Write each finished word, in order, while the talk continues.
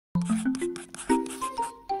Bannedict.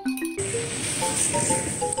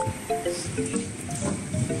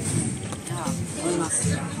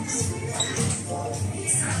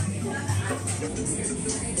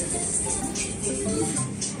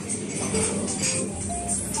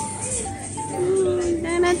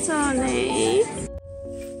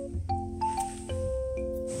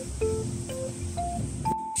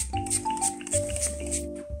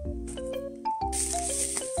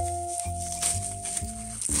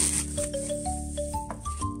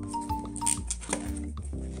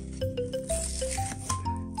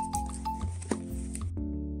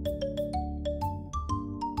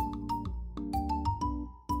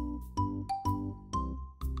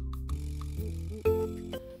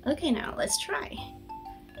 Okay, now let's try.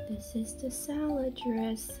 This is the salad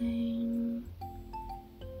dressing.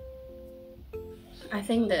 I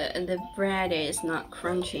think the bread is not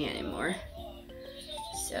crunchy anymore,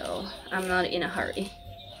 so I'm not in a hurry.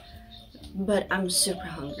 But I'm super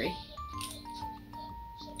hungry.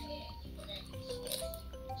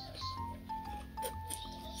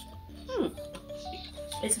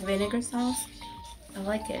 It's vinegar sauce. I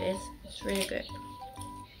like it. It's really good.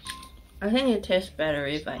 I think it tastes better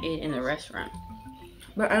if I eat in a restaurant.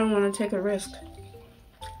 But I don't want to take a risk.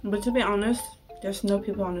 But to be honest, there's no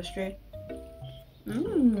people on the street.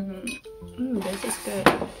 This is good.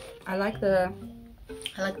 I like the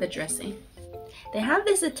dressing. They have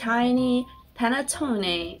this tiny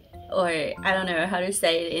panettone, or I don't know how to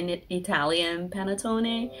say it in Italian,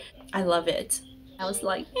 panettone. I love it. I was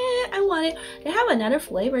like, yeah, I want it. They have another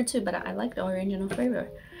flavor too, but I like the original flavor.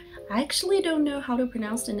 I actually don't know how to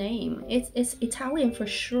pronounce the name. It's Italian for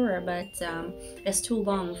sure, but it's too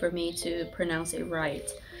long for me to pronounce it right.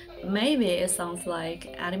 Maybe it sounds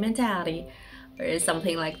like Alimentari or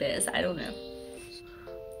something like this. I don't know.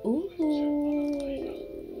 Ooh,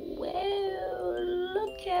 well,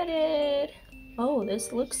 look at it. Oh,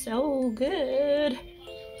 this looks so good.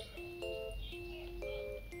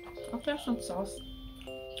 I'll get some sauce.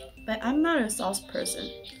 But I'm not a sauce person.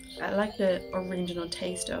 I like the original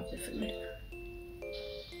taste of the food.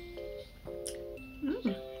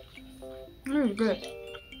 It's good.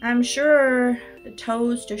 I'm sure the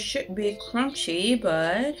toast should be crunchy,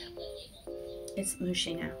 but it's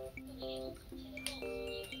mushy now.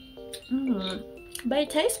 But it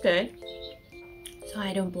tastes good, so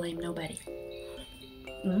I don't blame nobody.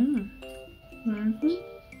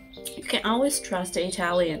 You can always trust the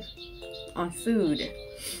Italian on food.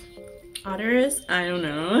 Others, I don't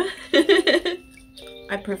know.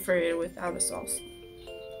 I prefer it without the sauce.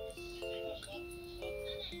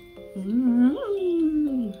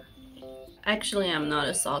 Actually, I'm not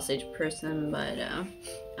a sausage person, but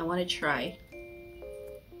I want to try.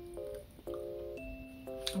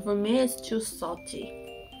 For me, it's too salty.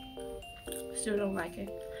 Still don't like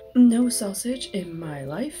it. No sausage in my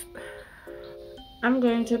life. I'm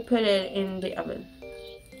going to put it in the oven.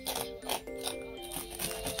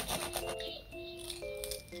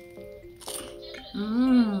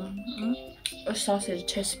 The sausage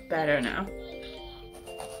tastes better now.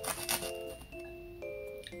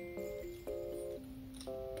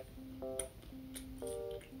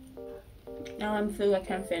 Now I'm full, I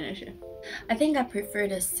can't finish it. I think I prefer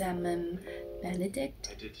the salmon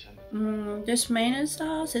Bannedict. This mayonnaise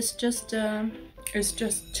sauce is just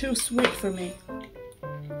too sweet for me.